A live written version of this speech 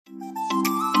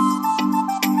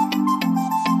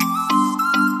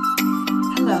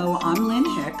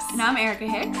Erica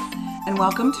Hicks. And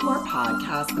welcome to our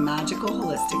podcast, The Magical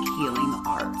Holistic Healing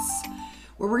Arts,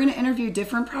 where we're going to interview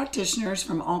different practitioners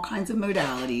from all kinds of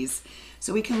modalities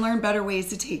so we can learn better ways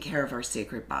to take care of our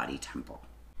sacred body temple.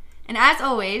 And as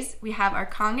always, we have our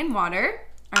Kangen water,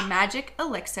 our magic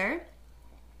elixir,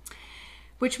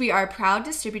 which we are proud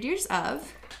distributors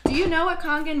of. Do you know what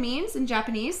Kangen means in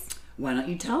Japanese? Why don't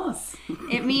you tell us?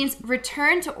 It means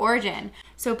return to origin.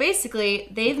 So basically,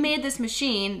 they've made this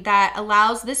machine that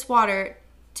allows this water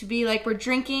to be like we're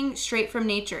drinking straight from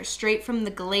nature, straight from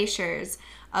the glaciers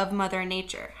of Mother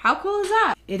Nature. How cool is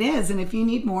that? It is, and if you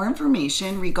need more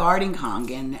information regarding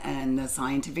Kangen and the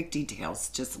scientific details,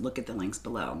 just look at the links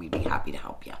below and we'd be happy to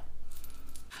help you.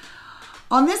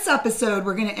 On this episode,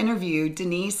 we're going to interview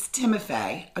Denise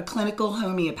Timofai, a clinical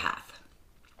homeopath.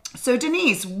 So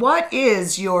Denise, what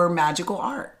is your magical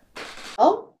art?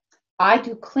 Oh, I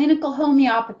do clinical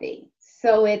homeopathy.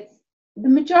 So it's the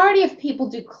majority of people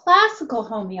do classical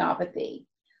homeopathy,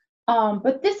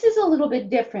 but this is a little bit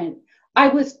different. I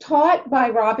was taught by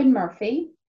Robin Murphy,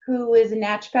 who is a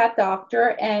naturopath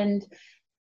doctor, and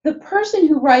the person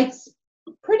who writes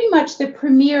pretty much the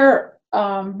premier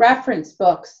reference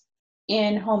books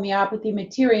in homeopathy,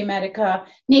 Materia Medica,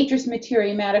 Nature's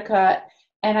Materia Medica,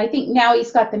 and I think now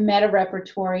he's got the meta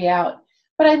repertory out.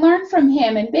 But I learned from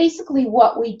him, and basically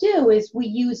what we do is we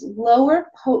use lower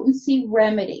potency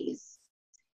remedies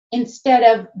instead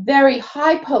of very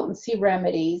high potency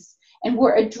remedies, and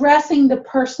we're addressing the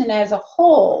person as a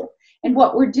whole. And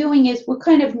what we're doing is we're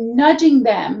kind of nudging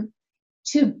them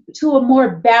to a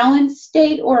more balanced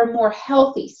state or a more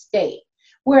healthy state.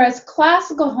 Whereas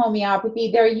classical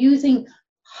homeopathy, they're using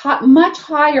much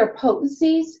higher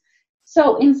potencies.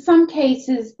 So in some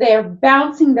cases, they're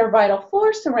bouncing their vital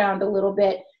force around a little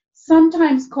bit,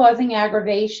 sometimes causing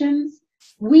aggravations.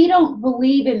 We don't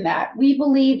believe in that. We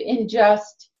believe in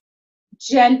just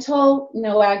gentle,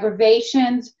 no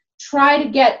aggravations, try to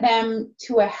get them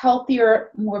to a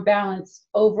healthier, more balanced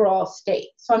overall state.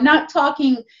 So I'm not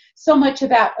talking so much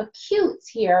about acutes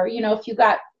here,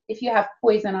 if you have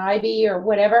poison ivy or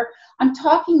whatever. I'm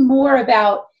talking more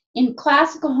about, in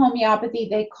classical homeopathy,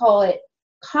 they call it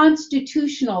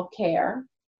constitutional care,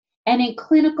 and in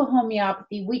clinical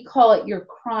homeopathy we call it your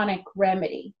chronic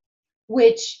remedy,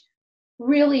 which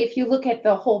really, if you look at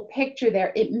the whole picture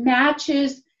there, it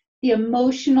matches the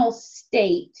emotional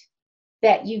state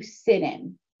that you sit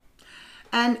in.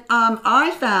 And I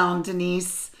found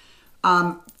Denise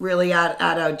really at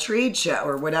a trade show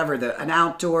or whatever, an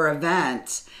outdoor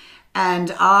event,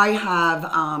 and I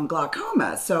have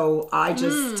glaucoma, so I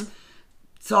just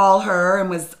saw her and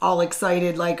was all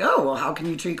excited, like, oh, well, how can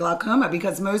you treat glaucoma?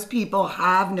 Because most people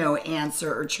have no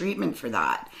answer or treatment for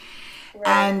that. Right.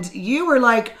 And you were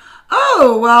like,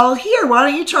 oh, well, here, why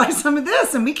don't you try some of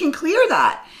this and we can clear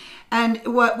that. And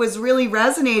what was really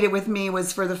resonated with me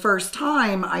was, for the first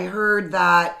time, I heard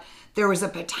that there was a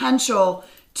potential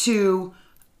to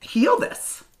heal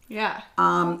this. Yeah.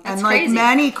 And like crazy.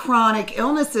 Many chronic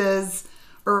illnesses,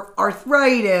 or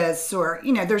arthritis, or,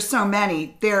 there's so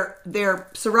many. They're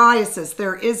psoriasis.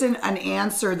 There isn't an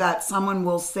answer that someone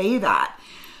will say that.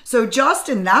 So just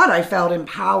in that, I felt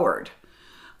empowered.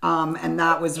 And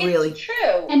that was really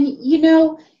true.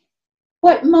 And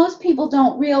what most people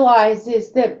don't realize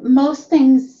is that most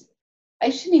things, I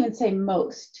shouldn't even say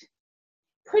most,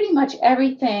 pretty much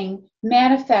everything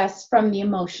manifests from the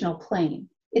emotional plane.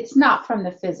 It's not from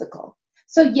the physical.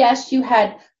 So yes, you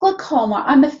had glaucoma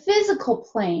on the physical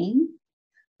plane,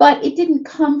 but it didn't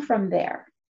come from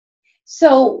there.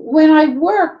 So when I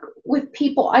work with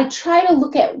people, I try to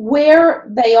look at where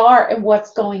they are and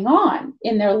what's going on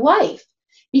in their life.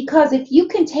 Because if you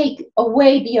can take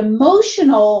away the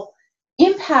emotional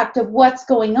impact of what's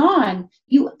going on,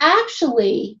 you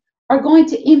actually are going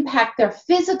to impact their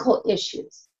physical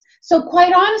issues. So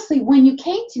quite honestly, when you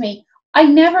came to me, I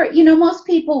never, most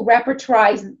people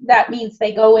repertorize. That means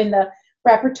they go in the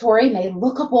repertory and they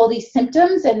look up all these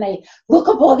symptoms and they look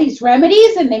up all these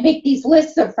remedies and they make these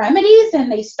lists of remedies and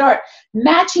they start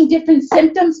matching different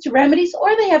symptoms to remedies,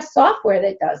 or they have software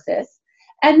that does this.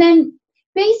 And then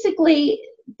basically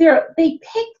they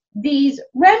pick these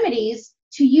remedies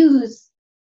to use,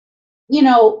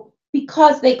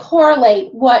 because they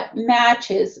correlate what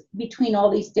matches between all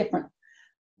these different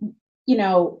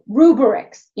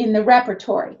rubrics in the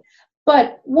repertory.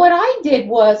 But what I did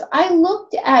was I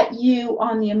looked at you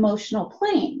on the emotional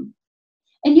plane,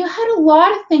 and you had a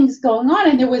lot of things going on,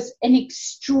 and there was an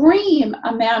extreme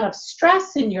amount of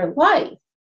stress in your life.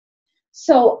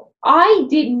 So I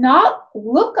did not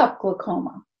look up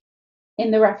glaucoma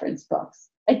in the reference books.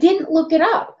 I didn't look it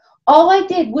up. All I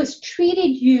did was treated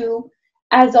you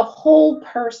as a whole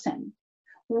person.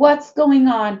 what's going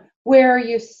on, where are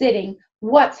you sitting,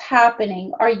 what's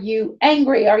happening, are you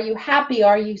angry, are you happy,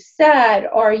 are you sad,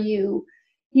 are you,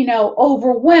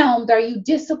 overwhelmed, are you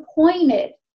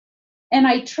disappointed? And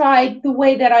I tried, the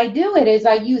way that I do it is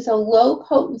I use a low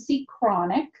potency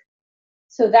chronic.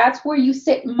 So that's where you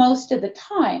sit most of the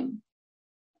time,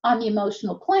 on the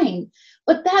emotional plane.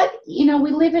 But that,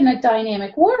 we live in a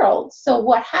dynamic world. So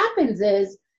what happens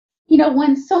is,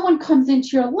 when someone comes into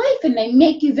your life and they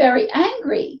make you very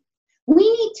angry, we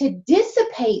need to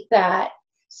dissipate that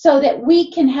so that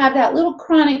we can have that little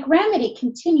chronic remedy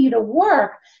continue to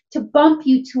work to bump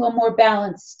you to a more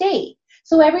balanced state.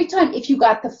 So every time, if you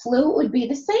got the flu, it would be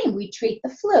the same. We treat the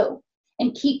flu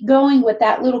and keep going with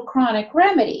that little chronic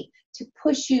remedy to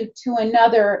push you to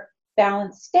another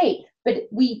balanced state. But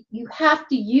you have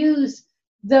to use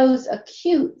those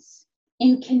acutes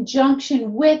in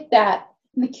conjunction with that.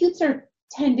 And the acutes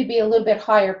tend to be a little bit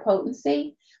higher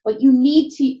potency, but you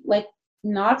need to, like,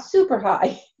 not super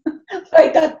high,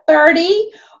 like a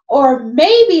 30 or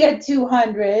maybe a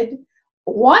 200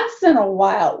 once in a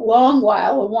while, long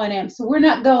while, a 1M. So we're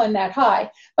not going that high,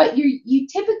 but you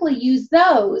typically use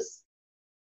those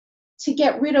to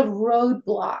get rid of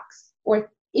roadblocks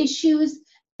or issues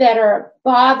that are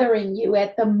bothering you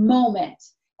at the moment,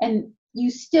 and you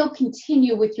still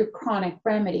continue with your chronic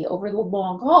remedy over the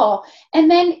long haul. And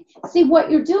then, see,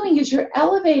 what you're doing is you're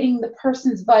elevating the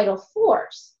person's vital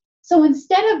force. So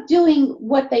instead of doing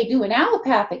what they do in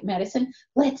allopathic medicine,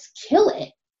 let's kill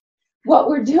it. What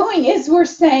we're doing is we're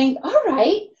saying, all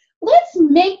right, let's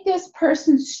make this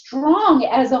person strong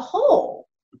as a whole.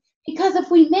 Because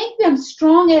if we make them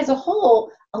strong as a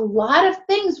whole, a lot of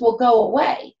things will go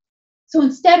away. So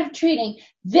instead of treating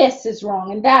this is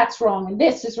wrong and that's wrong and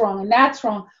this is wrong and that's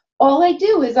wrong, all I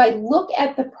do is I look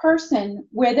at the person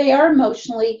where they are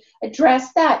emotionally,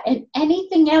 address that, and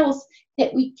anything else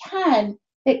that we can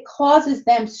that causes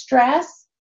them stress,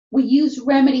 we use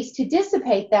remedies to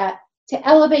dissipate that, to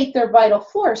elevate their vital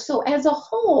force. So as a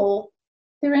whole,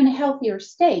 they're in a healthier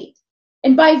state.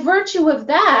 And by virtue of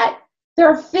that,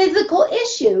 their physical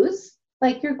issues,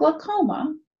 like your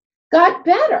glaucoma, got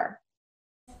better.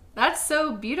 That's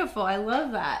so beautiful. I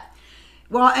love that.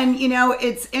 Well, and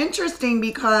it's interesting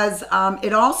because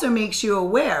it also makes you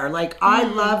aware. Like, I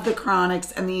love the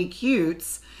chronics and the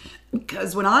acutes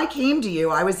because when I came to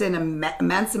you, I was in an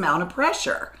immense amount of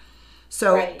pressure.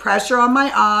 So pressure on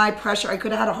my eye, pressure, I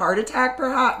could have had a heart attack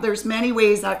perhaps. There's many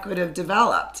ways that could have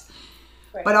developed.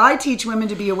 Right. But I teach women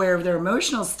to be aware of their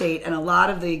emotional state, and a lot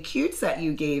of the acutes that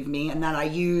you gave me and that I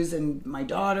use and my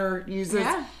daughter uses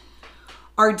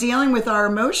are dealing with our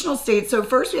emotional state. So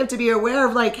first we have to be aware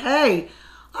of, like, hey,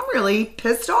 I'm really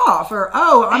pissed off, or,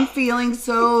 oh, I'm feeling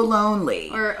so lonely.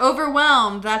 Or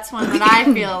overwhelmed. That's one that I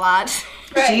feel a lot.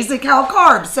 She's a cow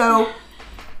carb. So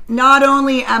not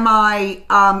only am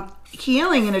I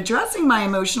healing and addressing my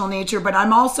emotional nature, but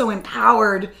I'm also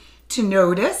empowered to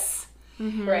notice.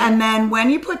 Mm-hmm. Right. And then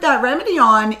when you put that remedy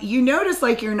on, you notice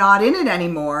like you're not in it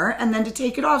anymore, and then to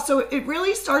take it off. So it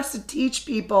really starts to teach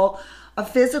people a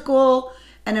physical,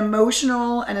 an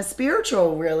emotional, and a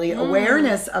spiritual, really,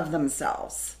 awareness of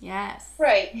themselves. Yes.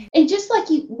 Right. And just like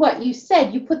what you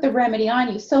said, you put the remedy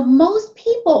on you. So most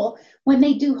people, when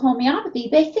they do homeopathy,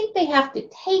 they think they have to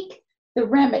take the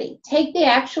remedy, take the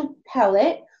actual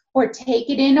pellet, or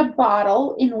take it in a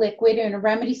bottle, in liquid, in a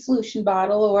remedy solution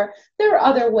bottle, or there are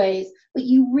other ways. But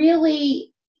you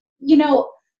really,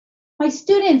 my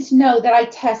students know that I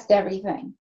test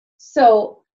everything.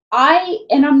 So I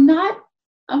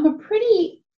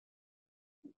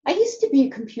used to be a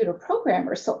computer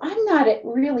programmer, so I'm not a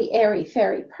really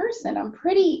airy-fairy person. I'm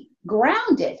pretty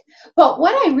grounded. But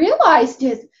what I realized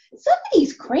is some of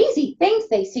these crazy things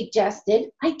they suggested,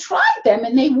 I tried them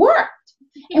and they worked.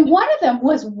 And one of them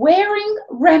was wearing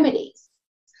remedies.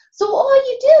 So all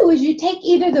you do is you take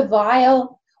either the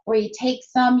vial or you take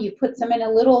some, you put some in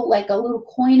a little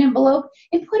coin envelope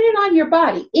and put it on your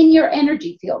body, in your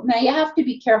energy field. Now you have to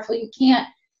be careful. You can't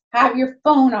have your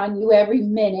phone on you every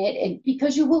minute, and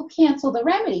because you will cancel the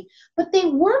remedy. But they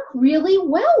work really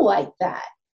well like that.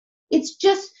 It's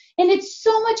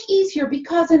so much easier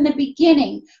because in the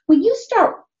beginning, when you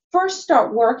first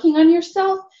start working on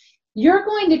yourself, you're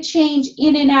going to change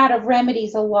in and out of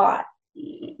remedies a lot.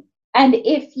 And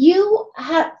if you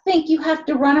think you have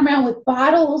to run around with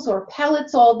bottles or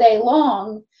pellets all day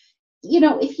long,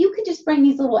 if you could just bring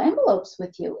these little envelopes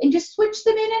with you and just switch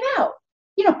them in and out,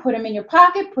 put them in your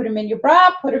pocket, put them in your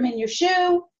bra, put them in your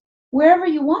shoe, wherever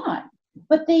you want.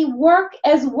 But they work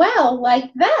as well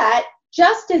like that,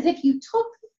 just as if you took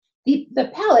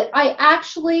the pellet. I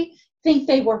actually think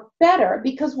they work better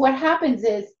because what happens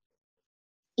is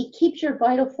it keeps your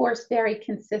vital force very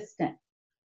consistent.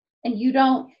 And you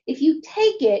don't, if you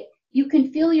take it, you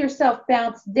can feel yourself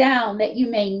bounce down that you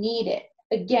may need it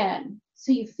again.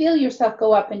 So you feel yourself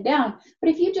go up and down. But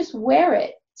if you just wear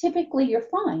it, typically you're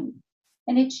fine.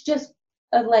 And it's just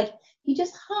like, you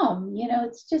just hum,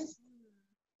 it's just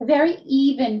a very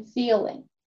even feeling.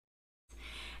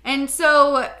 And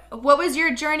so, what was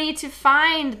your journey to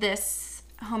find this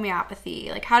homeopathy?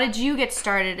 Like, how did you get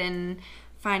started in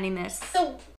finding this?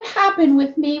 So, what happened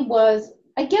with me was,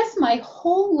 I guess my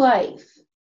whole life,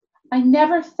 I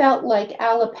never felt like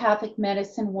allopathic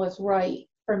medicine was right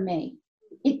for me.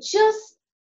 It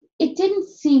didn't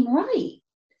seem right.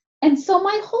 And so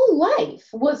my whole life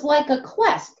was like a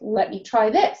quest. Let me try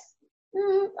this.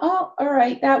 Oh, all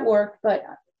right, that worked, but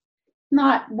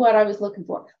not what I was looking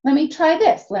for. Let me try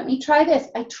this. Let me try this.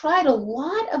 I tried a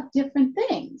lot of different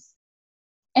things.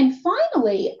 And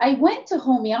finally, I went to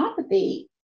homeopathy,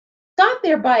 got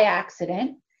there by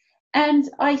accident, and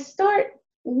I start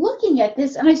looking at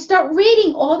this and I start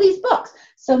reading all these books.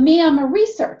 So me, I'm a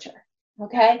researcher,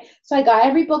 okay? So I got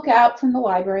every book out from the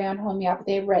library on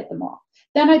homeopathy. I read them all.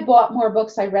 Then I bought more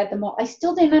books. I read them all. I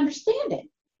still didn't understand it.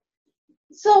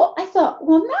 So I thought,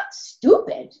 well, I'm not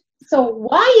stupid. So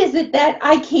why is it that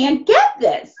I can't get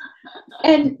this?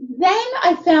 And then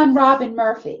I found Robin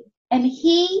Murphy, and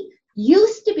he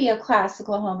used to be a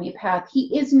classical homeopath.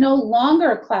 He is no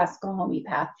longer a classical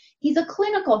homeopath. He's a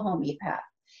clinical homeopath.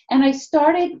 And I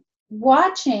started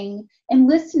watching and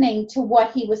listening to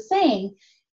what he was saying.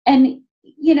 And,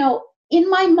 in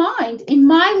my mind, in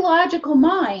my logical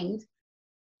mind,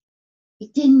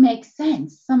 it didn't make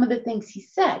sense, some of the things he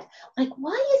said. Like,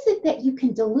 why is it that you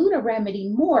can dilute a remedy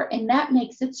more and that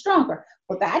makes it stronger?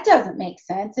 Well, that doesn't make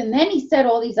sense. And then he said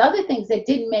all these other things that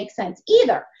didn't make sense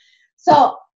either.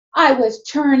 So I was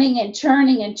churning and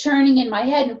churning and churning in my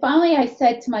head. And finally I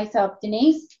said to myself,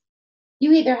 Denise,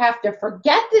 you either have to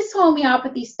forget this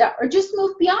homeopathy stuff or just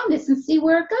move beyond this and see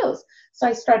where it goes. So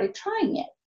I started trying it.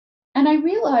 And I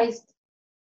realized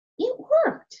it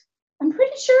worked. I'm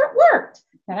pretty sure it worked.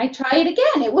 Then I try it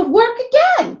again. It would work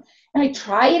again. And I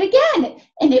try it again.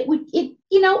 And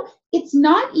it's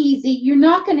not easy. You're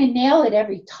not going to nail it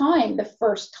every time, the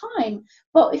first time.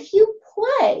 But if you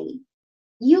play,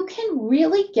 you can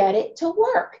really get it to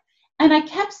work. And I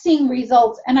kept seeing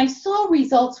results. And I saw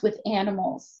results with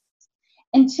animals.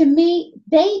 And to me,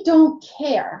 they don't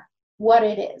care what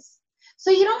it is. So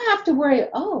you don't have to worry,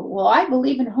 oh, well, I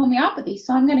believe in homeopathy,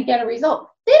 so I'm going to get a result.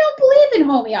 They don't believe in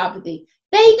homeopathy.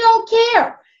 They don't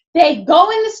care. They go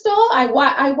in the stall. I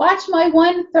watch my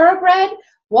one thoroughbred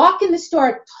walk in the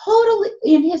store totally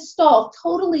in his stall,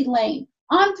 totally lame,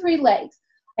 on 3 legs.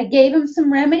 I gave him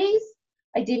some remedies.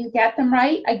 I didn't get them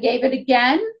right. I gave it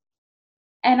again.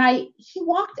 And he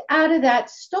walked out of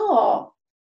that stall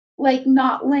like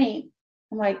not lame.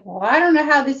 I'm like, well, I don't know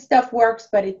how this stuff works,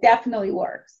 but it definitely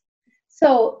works.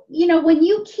 So, when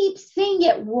you keep seeing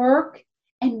it work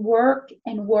and work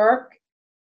and work,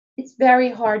 it's very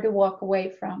hard to walk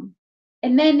away from.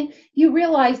 And then you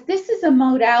realize this is a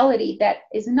modality that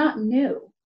is not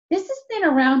new. This has been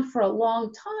around for a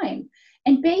long time.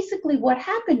 And basically what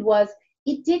happened was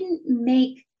it didn't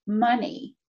make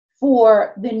money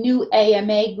for the new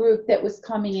AMA group that was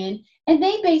coming in. And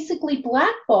they basically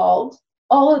blackballed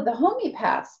all of the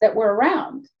homeopaths that were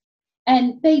around.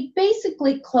 And they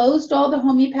basically closed all the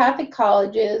homeopathic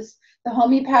colleges. The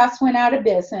homeopaths went out of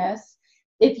business.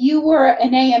 If you were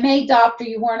an AMA doctor,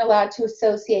 you weren't allowed to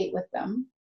associate with them.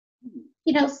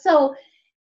 So,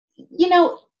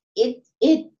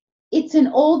 it's an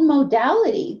old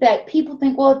modality that people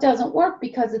think, well, it doesn't work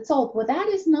because it's old. Well, that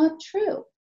is not true.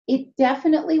 It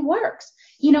definitely works.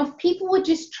 If people would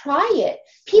just try it,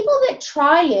 people that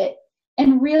try it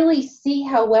and really see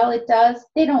how well it does,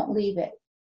 they don't leave it.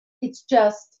 It's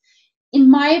just, in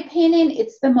my opinion,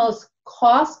 it's the most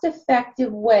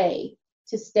cost-effective way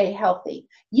to stay healthy.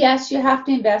 Yes, you have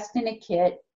to invest in a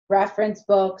kit, reference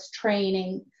books,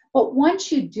 training, but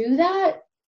once you do that,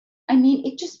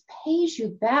 it just pays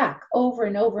you back over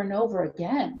and over and over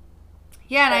again.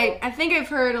 Yeah, and I think I've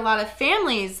heard a lot of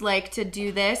families like to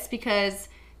do this because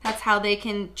that's how they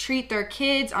can treat their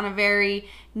kids on a very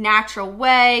natural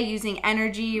way, using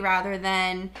energy rather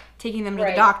than taking them to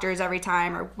the doctors every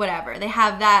time or whatever. They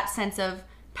have that sense of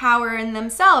power in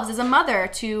themselves as a mother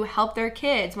to help their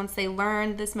kids once they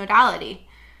learn this modality.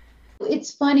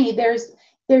 It's funny,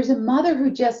 there's a mother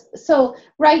who so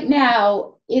right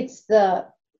now it's the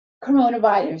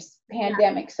coronavirus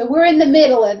pandemic. So we're in the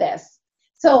middle of this.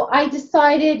 So I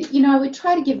decided, I would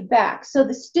try to give back. So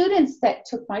the students that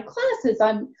took my classes,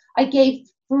 I gave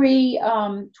free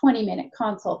 20-minute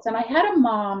consults. And I had a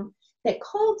mom that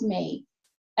called me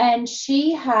and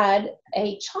she had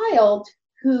a child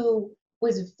who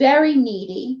was very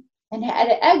needy and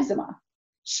had eczema.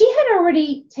 She had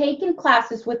already taken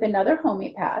classes with another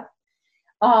homeopath.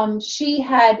 She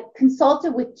had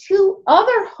consulted with 2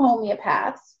 other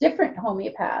homeopaths, different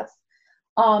homeopaths,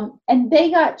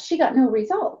 and she got no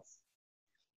results.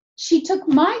 She took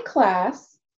my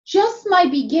class, just my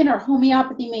beginner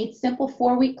homeopathy made simple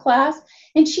 4-week class,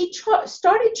 and she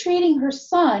started treating her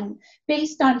son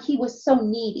based on he was so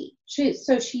needy.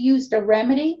 So she used a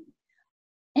remedy,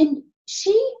 and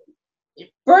she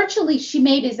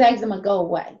made his eczema go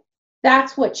away.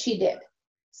 That's what she did.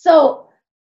 So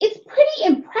it's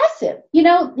pretty impressive. You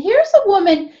know, here's a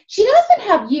woman, she doesn't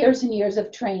have years and years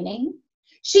of training.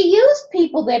 She used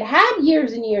people that had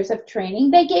years and years of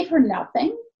training. They gave her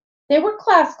nothing. They were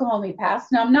classical homeopaths.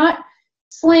 Now, I'm not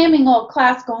slamming all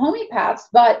classical homeopaths,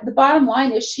 but the bottom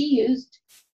line is she used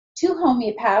 2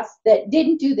 homeopaths that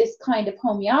didn't do this kind of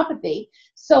homeopathy.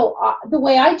 So the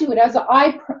way I do it is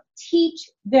I teach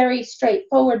very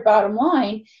straightforward bottom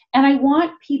line, and I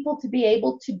want people to be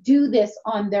able to do this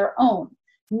on their own,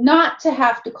 not to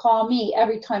have to call me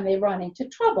every time they run into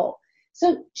trouble.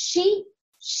 So she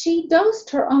dosed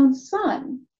her own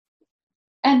son.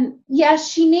 And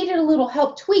yes, she needed a little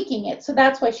help tweaking it. So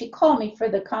that's why she called me for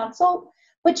the consult.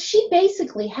 But she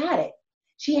basically had it.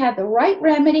 She had the right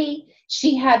remedy.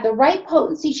 She had the right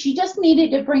potency. She just needed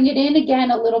to bring it in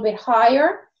again a little bit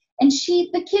higher. And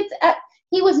he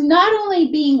was not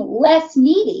only being less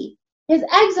needy, his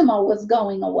eczema was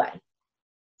going away.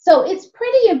 So it's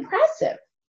pretty impressive.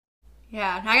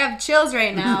 Yeah, I have chills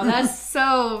right now. That's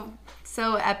so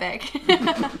epic.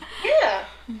 Yeah.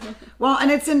 Well,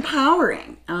 and it's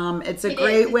empowering. It's a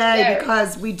great way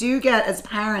because we do get, as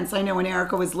parents, I know when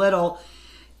Erica was little,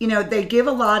 you know, they give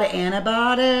a lot of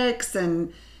antibiotics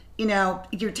and, you know,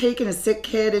 you're taking a sick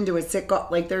kid into a sick,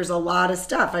 like there's a lot of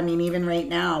stuff. I mean, even right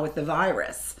now with the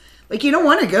virus, like you don't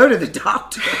want to go to the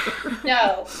doctor.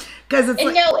 No. Because it's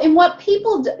and what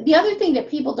people, the other thing that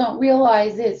people don't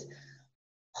realize is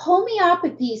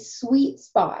homeopathy's sweet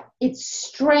spot, its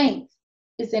strength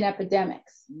is in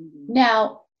epidemics. Mm-hmm.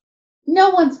 Now, no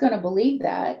one's going to believe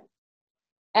that.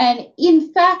 And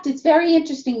in fact, it's very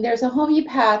interesting. There's a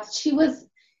homeopath. She was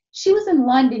in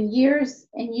London years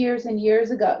and years and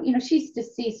years ago. You know, she's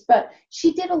deceased, but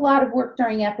she did a lot of work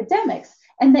during epidemics.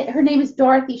 And her name is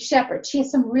Dorothy Shepherd. She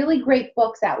has some really great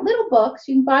books out, little books.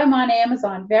 You can buy them on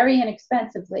Amazon very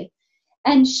inexpensively.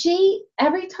 And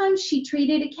every time she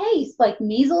treated a case, like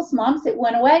measles, mumps, it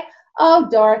went away. Oh,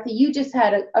 Dorothy, you just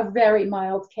had a very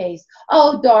mild case.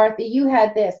 Oh, Dorothy, you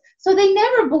had this. So they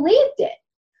never believed it.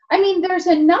 I mean, there's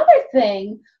another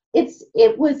thing.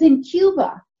 It was in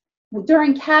Cuba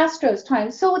during Castro's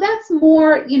time. So that's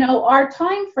more, you know, our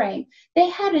time frame. They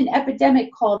had an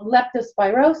epidemic called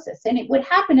leptospirosis, and it would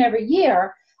happen every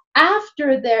year.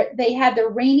 After they had their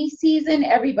rainy season,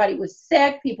 everybody was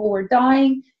sick, people were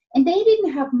dying, and they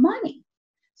didn't have money.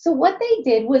 So what they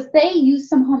did was they used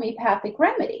some homeopathic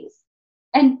remedies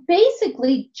and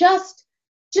basically just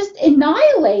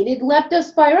annihilated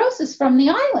leptospirosis from the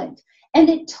island. And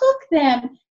it took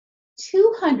them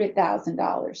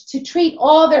 $200,000 to treat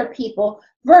all their people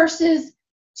versus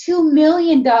 $2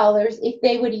 million if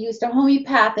they would have used an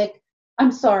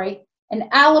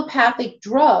allopathic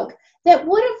drug that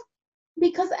would have,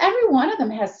 because every one of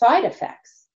them has side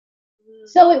effects.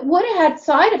 So it would have had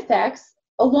side effects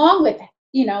along with,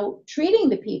 you know, treating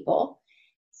the people.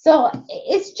 So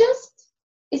it's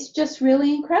just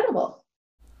really incredible.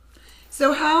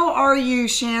 So how are you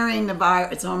sharing the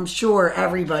virus? I'm sure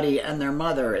everybody and their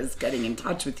mother is getting in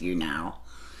touch with you now.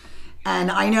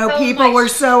 And I know people were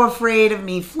so afraid of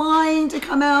me flying to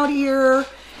come out here.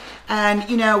 And,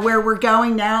 you know, where we're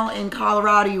going now in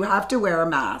Colorado, you have to wear a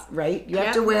mask, right? You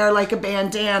have to wear like a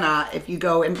bandana if you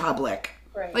go in public.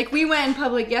 Right. Like we went in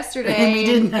public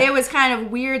yesterday, and it was kind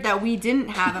of weird that we didn't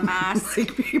have a mask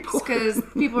because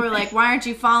people were like, "Why aren't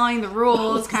you following the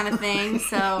rules?" kind of thing.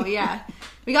 So yeah,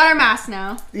 we got our masks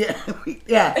now.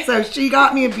 Yeah. So she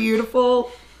got me a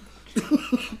beautiful.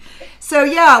 So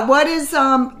yeah, what is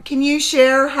Can you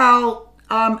share how?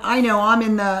 I know I'm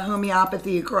in the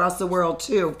homeopathy across the world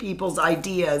too. People's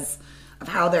ideas of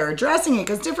how they're addressing it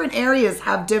because different areas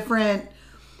have different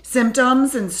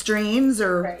symptoms and strains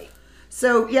or. Right.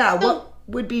 So, yeah, what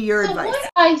would be your advice? What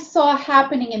I saw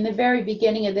happening in the very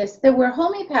beginning of this, there were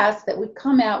homeopaths that would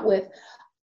come out with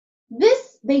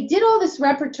this. They did all this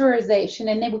repertorization,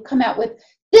 and they would come out with,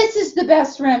 this is the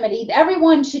best remedy.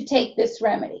 Everyone should take this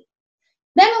remedy.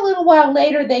 Then a little while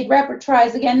later, they'd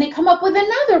repertorize again. They come up with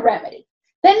another remedy.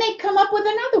 Then they'd come up with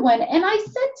another one. And I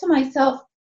said to myself,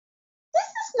 this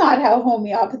is not how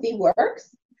homeopathy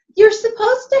works. you're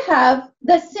supposed to have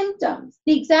the symptoms,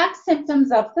 the exact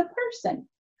symptoms of the person.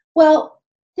 Well,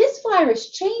 this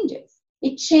virus changes.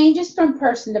 It changes from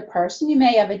person to person. You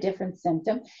may have a different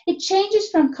symptom. It changes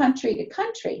from country to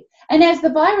country. And as the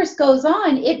virus goes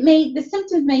on, the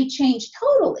symptoms may change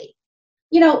totally,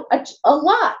 a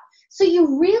lot. So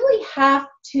you really have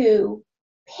to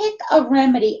pick a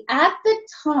remedy at the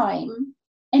time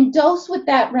and dose with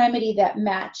that remedy that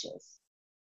matches.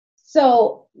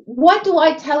 So what do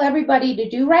I tell everybody to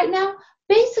do right now?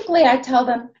 Basically, I tell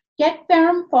them, get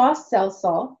ferrum phos cell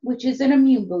salt, which is an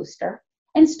immune booster,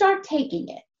 and start taking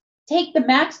it. Take the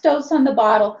max dose on the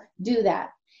bottle, do that.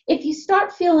 If you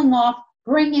start feeling off,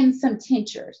 bring in some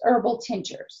tinctures, herbal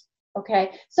tinctures,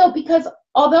 okay? So because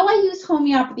although I use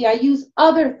homeopathy, I use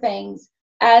other things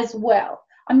as well.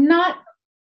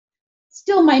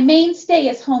 Still my mainstay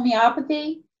is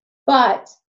homeopathy, but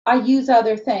I use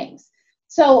other things.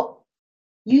 So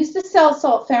use the cell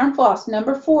salt, ferrum phos,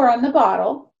 number 4 on the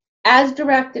bottle, as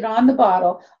directed on the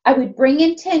bottle. I would bring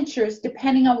in tinctures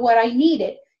depending on what I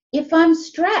needed. If I'm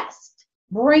stressed,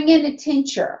 bring in a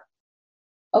tincture,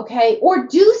 okay? Or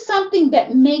do something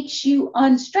that makes you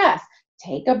unstressed.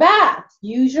 Take a bath,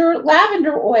 use your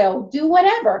lavender oil, do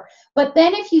whatever. But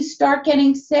then if you start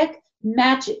getting sick,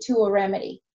 match it to a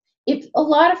remedy. If a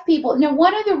lot of people, now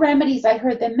one of the remedies I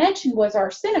heard them mention was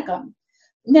arsenicum.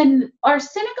 Then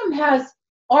arsenicum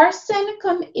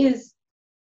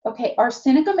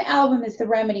album is the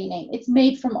remedy name. It's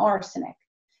made from arsenic.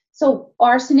 So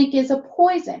arsenic is a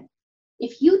poison.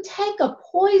 If you take a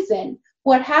poison,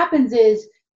 what happens is,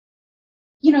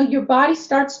 your body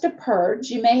starts to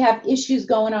purge. You may have issues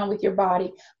going on with your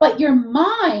body, but your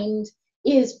mind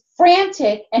is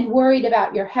frantic and worried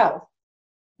about your health.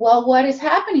 Well, what is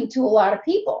happening to a lot of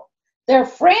people? They're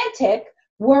frantic,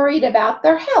 worried about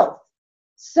their health.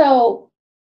 So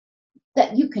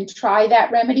that you can try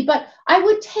that remedy, but I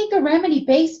would take a remedy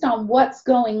based on what's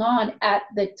going on at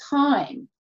the time,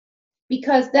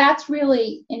 because that's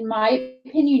really, in my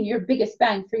opinion, your biggest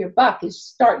bang for your buck is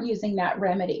start using that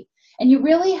remedy. And you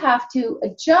really have to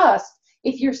adjust.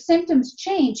 If your symptoms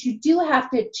change, you do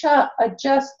have to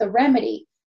adjust the remedy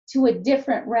to a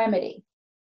different remedy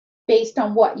based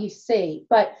on what you see.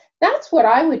 But that's what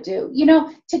I would do.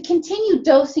 To continue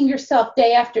dosing yourself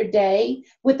day after day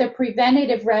with a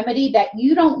preventative remedy that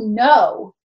you don't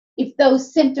know if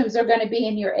those symptoms are going to be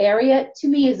in your area, to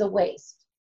me is a waste.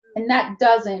 And that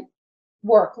doesn't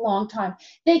work long time.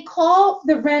 They call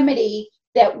the remedy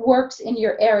that works in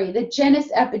your area the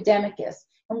genus epidemicus.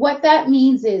 And what that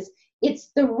means is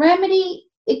it's the remedy.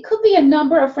 It could be a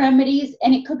number of remedies,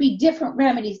 and it could be different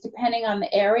remedies depending on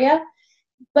the area.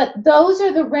 But those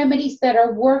are the remedies that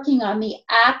are working on the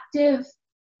active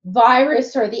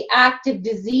virus or the active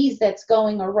disease that's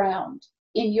going around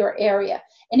in your area.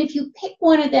 And if you pick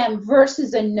one of them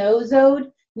versus a nosode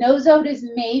is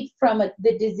made from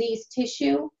the diseased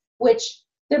tissue, which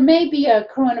there may be a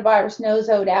coronavirus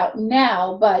nosode out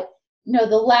now, but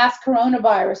the last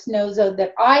coronavirus nosode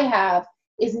that I have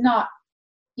is not,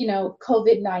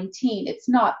 COVID-19. It's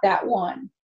not that one.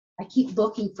 I keep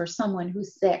looking for someone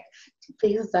who's sick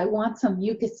because I want some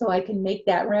mucus so I can make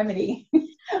that remedy.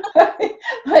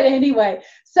 But anyway,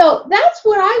 so that's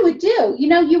what I would do.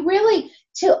 You really,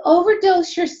 to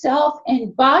overdose yourself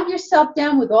and bog yourself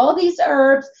down with all these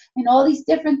herbs and all these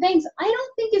different things, I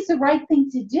don't think is the right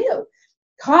thing to do.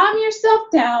 Calm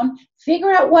yourself down,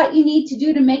 figure out what you need to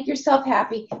do to make yourself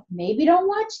happy. Maybe don't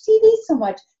watch TV so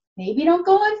much. Maybe don't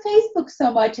go on Facebook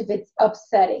so much if it's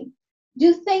upsetting.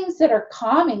 Do things that are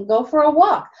calming. Go for a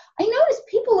walk. I noticed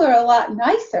people are a lot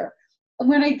nicer.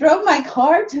 When I drove my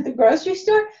car to the grocery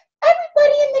store,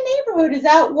 everybody in the neighborhood is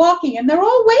out walking and they're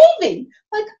all waving.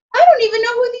 Like, I don't even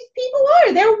know who these people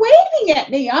are. They're waving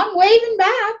at me. I'm waving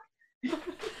back.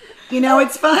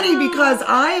 It's funny because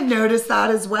I have noticed that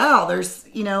as well. There's,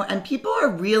 and people are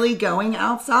really going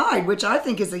outside, which I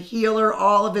think is a healer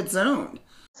all of its own.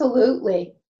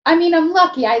 Absolutely. I mean, I'm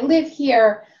lucky. I live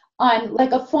here on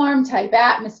like a farm type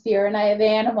atmosphere and I have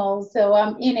animals, so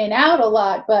I'm in and out a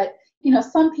lot, but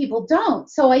some people don't.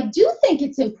 So I do think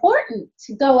it's important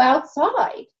to go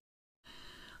outside.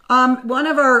 One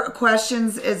of our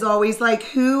questions is always like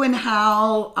who and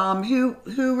how,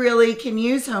 who really can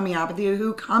use homeopathy, or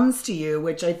who comes to you,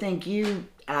 which I think you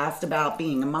asked about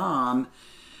being a mom,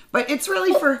 but it's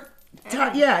really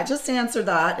just answer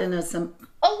that in a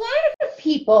lot of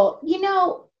people,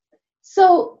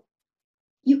 so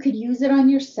you could use it on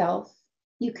yourself.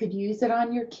 You could use it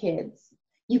on your kids.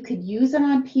 You could use it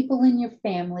on people in your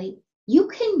family. You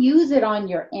can use it on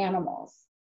your animals.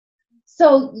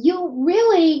 So you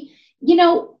really, you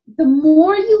know, the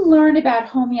more you learn about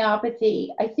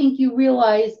homeopathy, I think you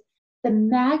realize the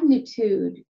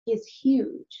magnitude is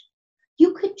huge.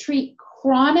 You could treat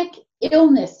chronic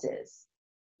illnesses.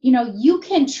 You know, you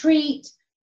can treat,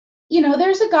 you know,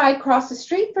 there's a guy across the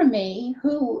street from me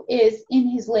who is in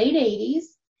his late 80s.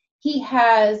 He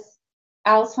has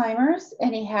Alzheimer's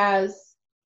and he has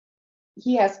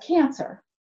cancer.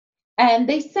 And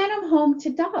they sent him home to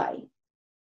die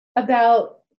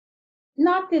about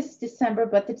not this December,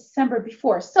 but the December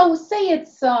before. So say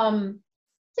it's a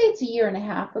year and a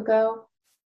half ago,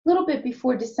 a little bit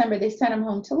before December, they sent him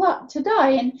home to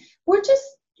die. And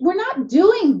we're not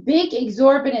doing big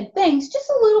exorbitant things, just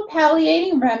a little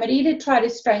palliating remedy to try to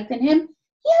strengthen him.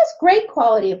 He has great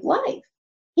quality of life.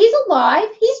 He's alive.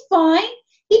 He's fine.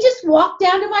 He just walked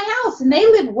down to my house, and they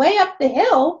live way up the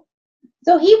hill.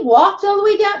 So he walked all the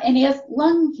way down, and he has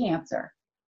lung cancer.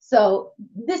 So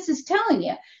this is telling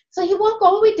you. So he walked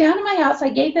all the way down to my house. I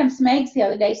gave them some eggs the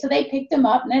other day, so they picked him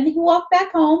up, and then he walked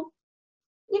back home.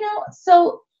 You know,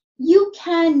 so you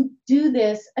can do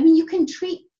this. I mean, you can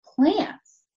treat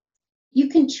plants. You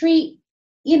can treat,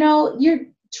 you know, your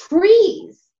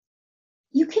trees.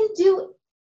 You can do,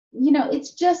 you know,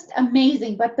 it's just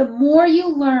amazing. But the more you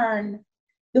learn,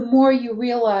 the more you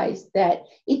realize that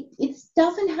it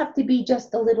doesn't have to be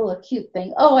just a little acute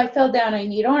thing. Oh, I fell down, I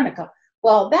need arnica.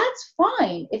 Well, that's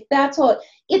fine if that's all.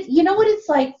 You know what it's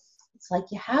like? It's like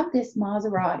you have this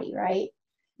Maserati, right?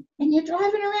 And you're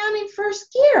driving around in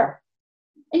first gear.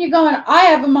 And you're going, I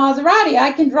have a Maserati,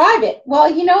 I can drive it.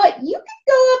 Well, you know what? You could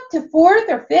go up to fourth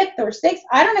or fifth or sixth.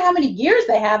 I don't know how many gears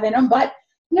they have in them, but,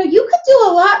 you know, you could do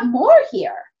a lot more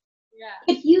here.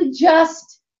 Yeah. If you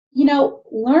just, you know,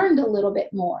 learned a little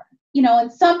bit more. You know,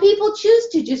 and some people choose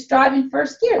to just drive in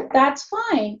first gear. That's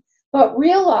fine. But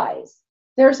realize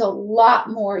there's a lot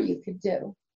more you could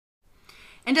do.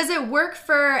 And does it work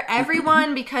for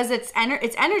everyone because it's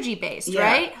energy based, yeah,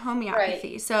 right?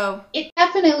 Homeopathy. Right. So it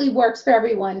definitely works for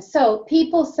everyone. So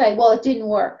people say, well, it didn't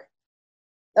work.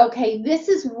 Okay, this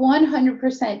is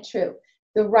 100% true.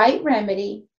 The right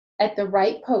remedy at the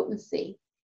right potency,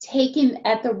 taken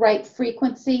at the right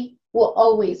frequency, will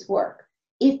always work.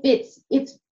 If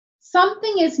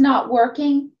something is not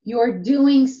working, you're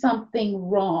doing something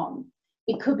wrong.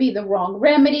 It could be the wrong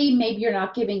remedy. Maybe you're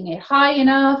not giving it high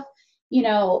enough. You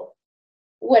know,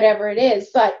 whatever it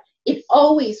is, but it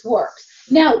always works.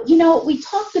 Now, you know, we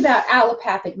talked about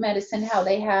allopathic medicine, how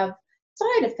they have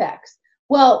side effects.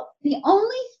 Well, the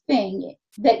only thing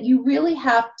that you really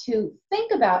have to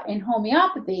think about in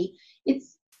homeopathy,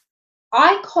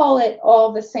 I call it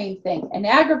all the same thing, an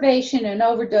aggravation, an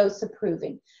overdose,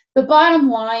 approving. The bottom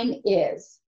line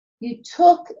is you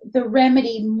took the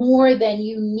remedy more than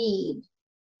you need,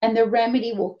 and the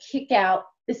remedy will kick out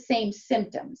the same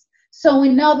symptoms. So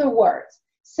in other words,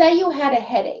 say you had a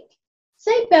headache.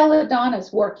 Say belladonna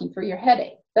is working for your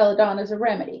headache. Belladonna is a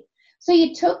remedy. So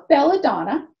you took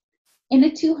belladonna in a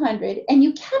 200 and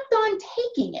you kept on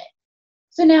taking it.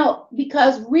 So now,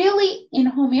 because really in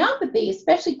homeopathy,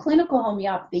 especially clinical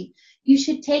homeopathy, you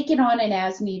should take it on an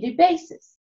as-needed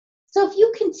basis. So if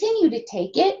you continue to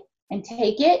take it and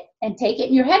take it and take it,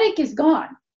 and your headache is gone.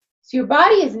 So your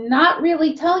body is not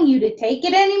really telling you to take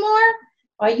it anymore.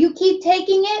 While you keep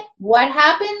taking it, what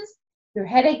happens? Your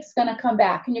headache's going to come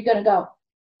back and you're going to go,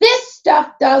 this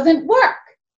stuff doesn't work.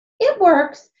 It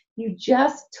works. You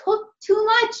just took too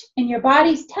much and your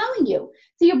body's telling you.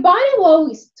 So your body will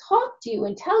always talk to you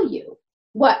and tell you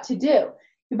what to do.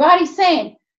 Your body's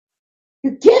saying,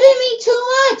 you're giving me too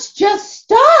much. Just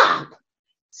stop.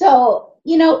 So,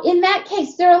 you know, in that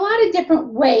case, there are a lot of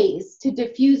different ways to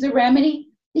diffuse a remedy.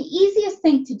 The easiest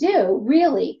thing to do,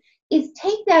 really, is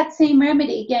take that same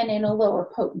remedy again in a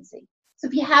lower potency. So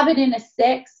if you have it in a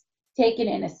 6, take it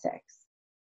in a 6.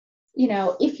 You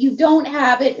know, if you don't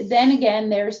have it, then again,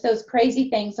 there's those crazy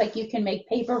things like you can make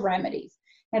paper remedies.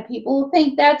 And people will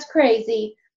think that's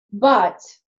crazy, but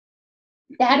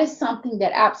that is something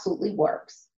that absolutely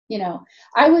works. You know,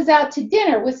 I was out to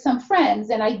dinner with some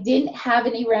friends and I didn't have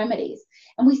any remedies.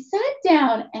 And we sat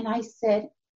down and I said,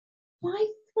 my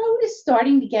throat is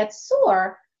starting to get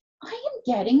sore. I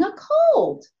am getting a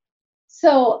cold.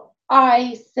 So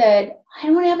I said, I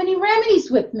don't have any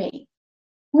remedies with me.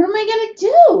 What am I going to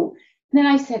do? And then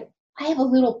I said, I have a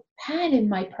little pad in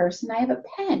my purse and I have a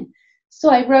pen. So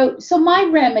I wrote, so my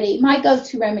remedy, my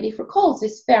go-to remedy for colds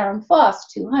is Ferrum Phos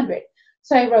 200.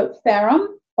 So I wrote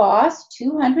Ferrum Phos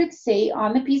 200C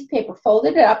on the piece of paper,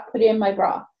 folded it up, put it in my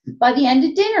bra. By the end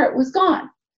of dinner, it was gone.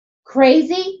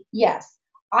 Crazy? Yes.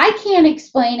 I can't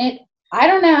explain it. I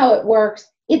don't know how it works.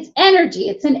 It's energy.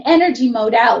 It's an energy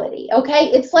modality, okay?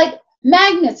 It's like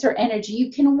magnets are energy.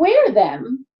 You can wear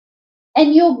them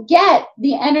and you'll get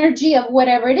the energy of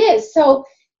whatever it is. So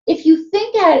if you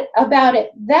think about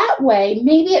it that way,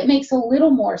 maybe it makes a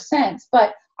little more sense.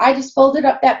 But I just folded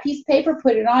up that piece of paper,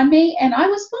 put it on me, and I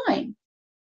was fine.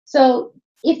 So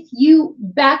if you,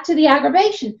 back to the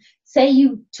aggravation, say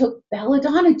you took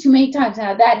belladonna too many times,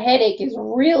 now that headache is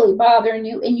really bothering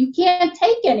you and you can't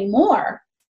take any more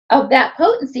of that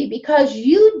potency because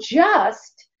you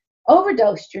just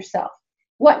overdosed yourself.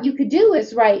 What you could do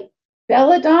is write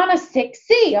belladonna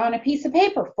 6C on a piece of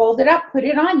paper, fold it up, put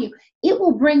it on you. It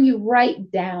will bring you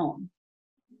right down.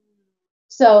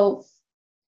 So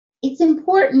it's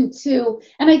important to,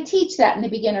 and I teach that in the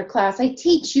beginner class, I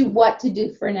teach you what to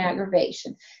do for an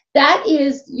aggravation. That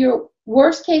is your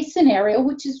worst case scenario,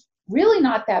 which is really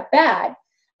not that bad.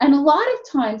 And a lot of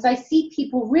times I see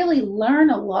people really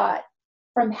learn a lot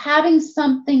from having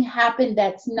something happen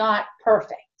that's not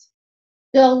perfect.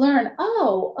 They'll learn,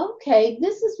 oh, okay,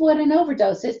 this is what an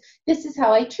overdose is. This is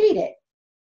how I treat it.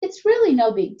 It's really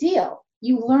no big deal.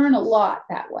 You learn a lot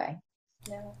that way.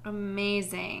 Yeah.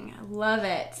 Amazing. I love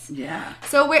it. Yeah.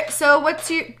 So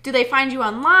do they find you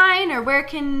online, or where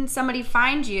can somebody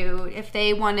find you if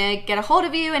they want to get a hold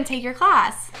of you and take your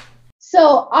class?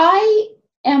 So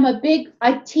I'm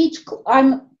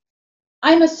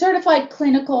a certified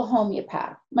clinical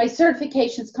homeopath. My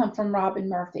certifications come from Robin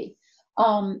Murphy.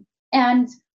 And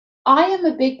I am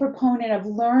a big proponent of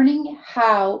learning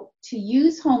how to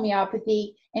use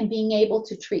homeopathy and being able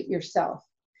to treat yourself.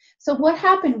 So what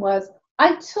happened was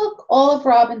I took all of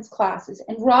Robin's classes,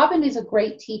 and Robin is a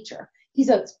great teacher. He's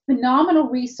a phenomenal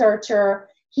researcher.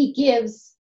 He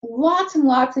gives lots and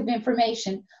lots of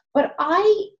information. But I'm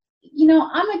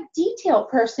a detail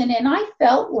person, and I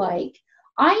felt like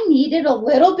I needed a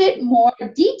little bit more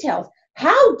details.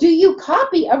 How do you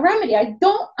copy a remedy? I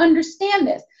don't understand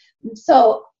this.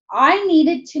 So I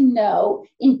needed to know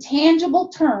in tangible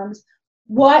terms,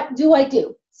 what do I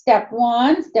do? Step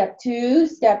 1, step 2,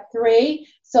 step 3.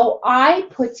 So I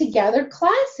put together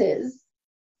classes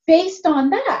based on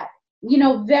that,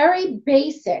 very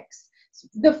basics.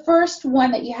 The first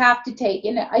one that you have to take,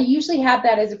 and I usually have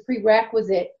that as a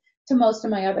prerequisite to most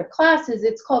of my other classes,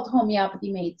 it's called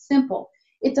Homeopathy Made Simple.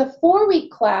 It's a 4-week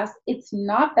class. It's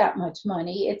not that much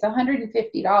money. It's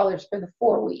 $150 for the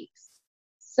 4 weeks.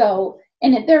 So,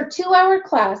 and there are 2-hour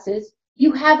classes.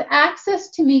 You have access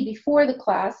to me before the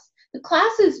class. The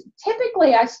classes,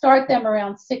 typically I start them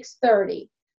around 6:30.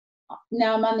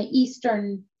 Now I'm on the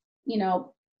Eastern,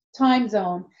 time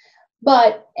zone.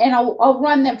 And I'll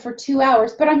run them for 2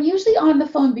 hours, but I'm usually on the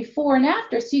phone before and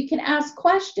after, so you can ask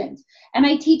questions. And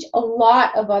I teach a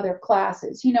lot of other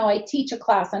classes. I teach a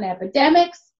class on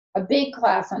epidemics, a big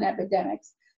class on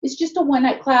epidemics. It's just a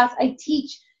one-night class. I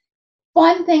teach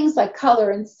fun things like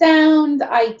color and sound.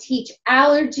 I teach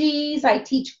allergies. I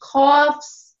teach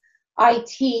coughs. I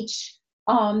teach,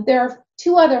 there are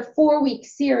 2 other 4-week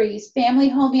series, Family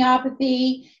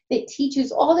Homeopathy, that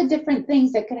teaches all the different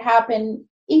things that could happen,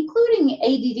 including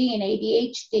ADD and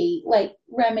ADHD, like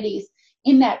remedies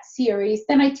in that series.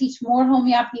 Then I teach more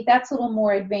homeopathy. That's a little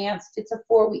more advanced. It's a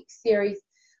 4-week series.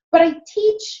 But I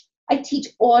teach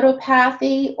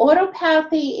autopathy.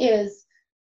 Autopathy is,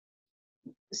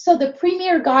 so the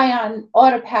premier guy on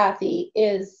autopathy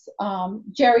is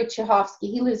Jerry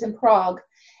Chehofsky. He lives in Prague.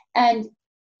 And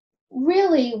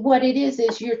really what it is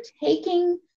you're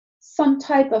taking some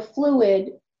type of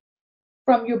fluid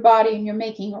from your body and you're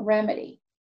making a remedy.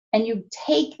 And you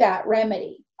take that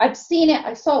remedy. I've seen it.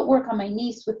 I saw it work on my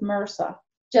niece with MRSA.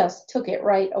 Just took it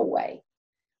right away.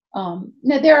 Now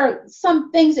there are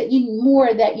some things that you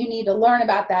need to learn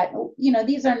about that.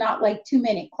 These are not like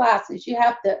 2-minute classes. You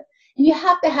have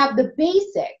to have the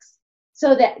basics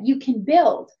so that you can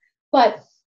build. But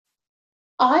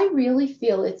I really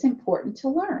feel it's important to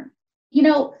learn.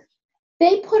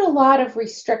 They put a lot of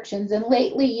restrictions, and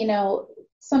lately,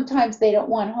 sometimes they don't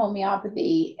want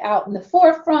homeopathy out in the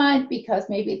forefront because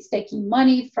maybe it's taking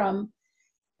money from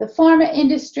the pharma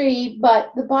industry.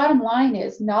 But the bottom line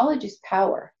is knowledge is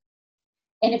power.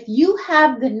 And if you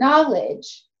have the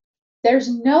knowledge, there's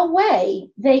no way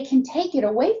they can take it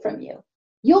away from you.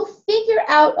 You'll figure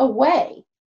out a way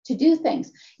to do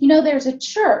things. There's a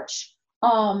church.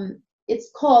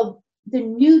 It's called the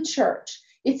New Church.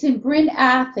 It's in Bryn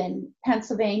Athyn,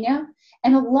 Pennsylvania.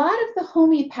 And a lot of the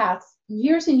homeopaths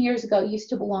years and years ago used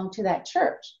to belong to that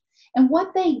church. And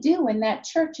what they do in that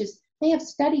church is they have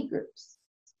study groups.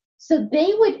 So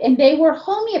they were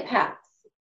homeopaths.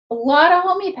 A lot of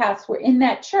homeopaths were in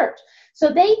that church. So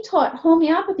they taught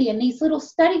homeopathy in these little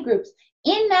study groups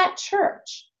in that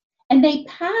church. And they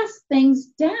passed things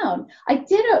down. I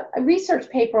did a research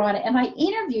paper on it, and I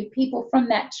interviewed people from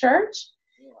that church.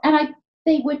 And I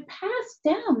they would pass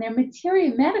down their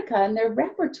materia medica and their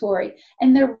repertory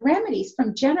and their remedies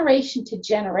from generation to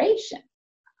generation.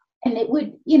 And it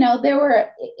would,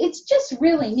 it's just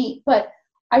really neat. But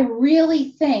I really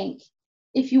think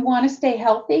if you want to stay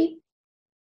healthy,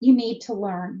 you need to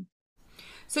learn.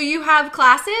 So you have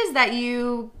classes that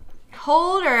you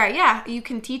hold, or you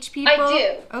can teach people? I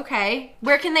do. Okay.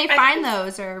 Where can they find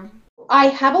those? Or I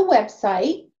have a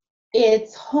website.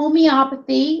 It's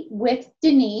Homeopathy with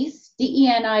Denise,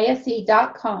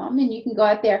 DENISE.com, and you can go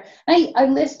out there. I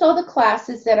list all the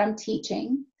classes that I'm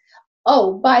teaching.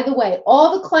 Oh, by the way,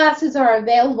 all the classes are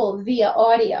available via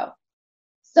audio.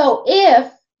 So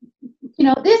if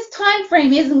this time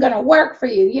frame isn't going to work for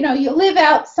you, you live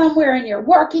out somewhere and you're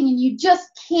working and you just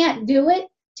can't do it,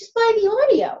 just buy the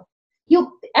audio.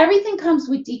 Everything comes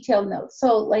with detailed notes.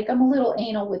 So like I'm a little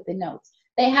anal with the notes.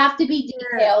 They have to be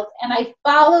detailed, and I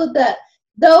follow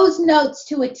those notes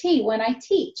to a T when I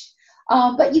teach.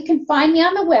 But you can find me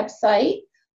on the website.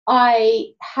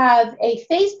 I have a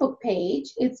Facebook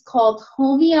page. It's called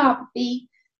Homeopathy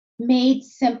Made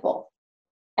Simple,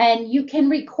 and you can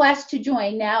request to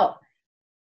join. Now,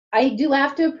 I do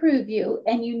have to approve you,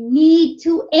 and you need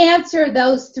to answer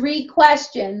those 3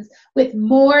 questions with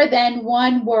more than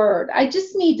 1 word. I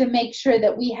just need to make sure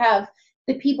that we have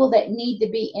the people that need to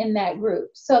be in that group.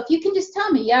 So if you can just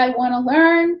tell me, I want to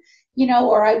learn,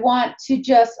 or I want to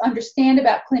just understand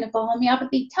about clinical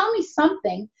homeopathy, tell me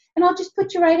something, and I'll just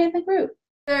put you right in the group.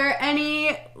 Are there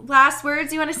any last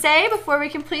words you want to say before we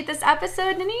complete this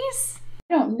episode, Denise?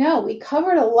 I don't know. We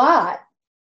covered a lot.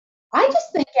 I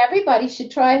just think everybody should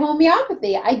try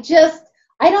homeopathy. I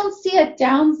don't see a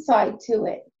downside to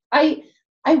it. I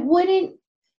wouldn't,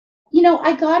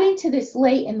 I got into this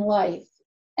late in life,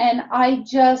 and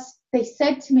they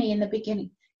said to me in the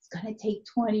beginning, it's going to take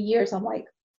 20 years. I'm like,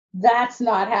 that's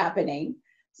not happening.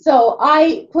 So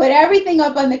I put everything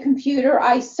up on the computer.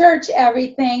 I search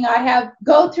everything.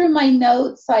 Go through my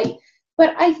notes.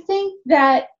 But I think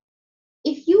that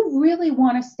if you really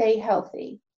want to stay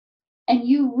healthy and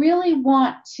you really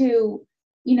want to,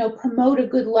 promote a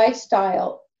good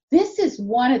lifestyle, this is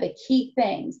one of the key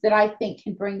things that I think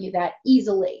can bring you that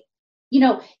easily.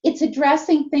 It's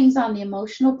addressing things on the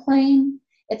emotional plane.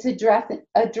 It's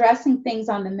addressing things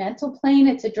on the mental plane.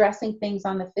 It's addressing things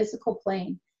on the physical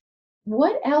plane.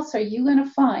 What else are you going to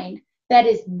find that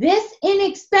is this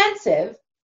inexpensive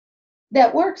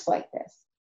that works like this?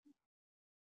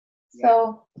 Yeah.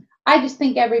 So I just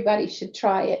think everybody should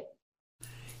try it.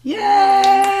 Yay!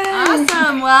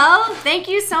 Awesome. Well, thank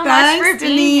you so much for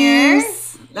being here.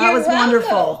 That was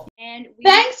wonderful. And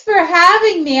thanks for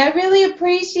having me. I really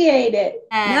appreciate it.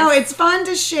 No, it's fun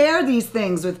to share these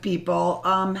things with people,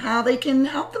 how they can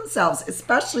help themselves,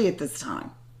 especially at this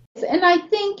time. And I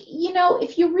think,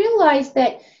 if you realize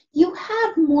that you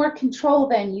have more control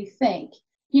than you think,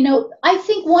 I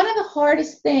think one of the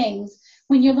hardest things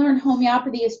when you learn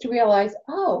homeopathy is to realize,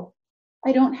 oh,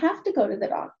 I don't have to go to the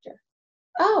doctor.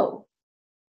 Oh,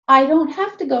 I don't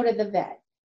have to go to the vet.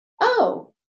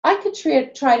 Oh, I could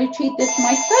try to treat this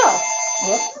myself.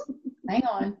 Whoops, hang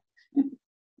on.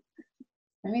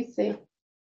 Let me see.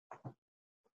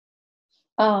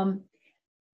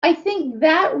 I think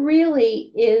that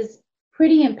really is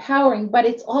pretty empowering, but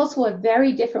it's also a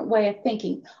very different way of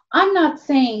thinking. I'm not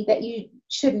saying that you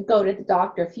shouldn't go to the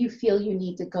doctor if you feel you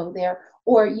need to go there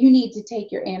or you need to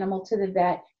take your animal to the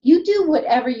vet. You do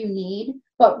whatever you need,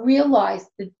 but realize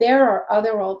that there are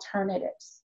other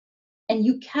alternatives. And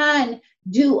you can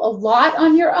do a lot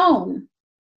on your own.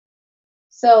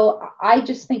 So I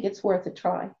just think it's worth a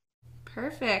try.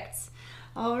 Perfect.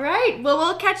 All right. Well,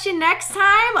 we'll catch you next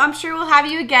time. I'm sure we'll have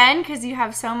you again because you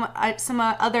have some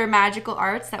other magical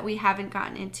arts that we haven't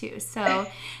gotten into. So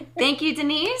thank you,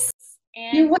 Denise.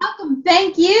 And you're welcome.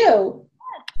 Thank you.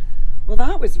 Well,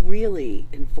 that was really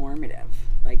informative.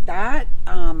 Like that,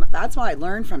 that's what I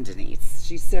learned from Denise.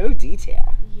 She's so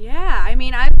detailed. Yeah. I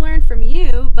mean, I've learned from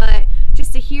you, but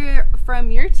just to hear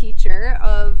from your teacher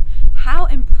of how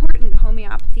important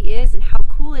homeopathy is and how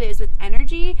cool it is with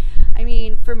energy. I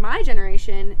mean, for my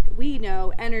generation, we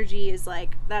know energy is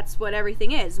like, that's what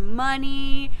everything is.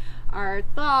 Money, our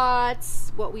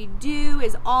thoughts, what we do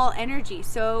is all energy.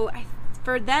 So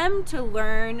for them to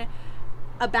learn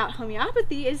about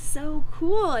homeopathy is so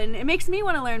cool, and it makes me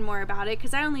want to learn more about it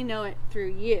because I only know it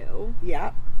through you.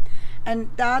 Yeah. And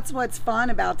that's what's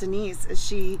fun about Denise is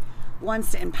she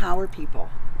wants to empower people.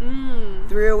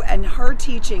 Through, and her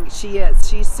teaching,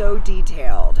 she's so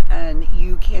detailed and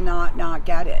you cannot not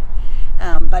get it.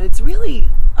 But it's really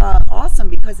awesome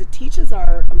because it teaches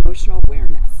our emotional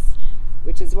awareness,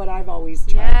 which is what I've always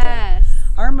tried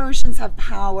Our emotions have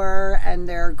power, and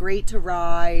they're great to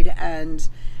ride, and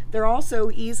they're also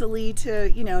easily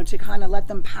to, to kind of let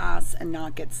them pass and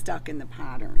not get stuck in the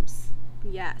patterns.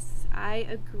 Yes, I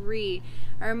agree.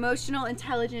 Our emotional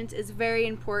intelligence is very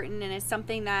important and is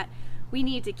something that we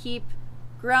need to keep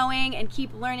growing and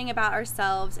keep learning about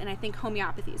ourselves, and I think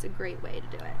homeopathy is a great way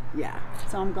to do it. Yeah,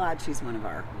 so I'm glad she's one of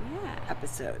our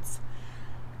episodes.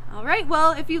 All right,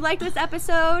 well, if you like this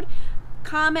episode,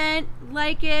 comment,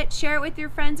 like it, share it with your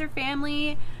friends or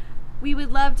family. We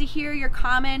would love to hear your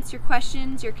comments, your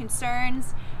questions, your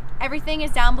concerns. Everything is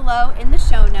down below in the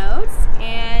show notes,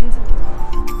 and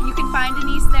you can find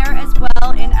Denise there as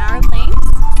well in our links.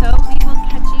 So we will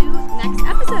catch you next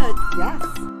episode. Yes.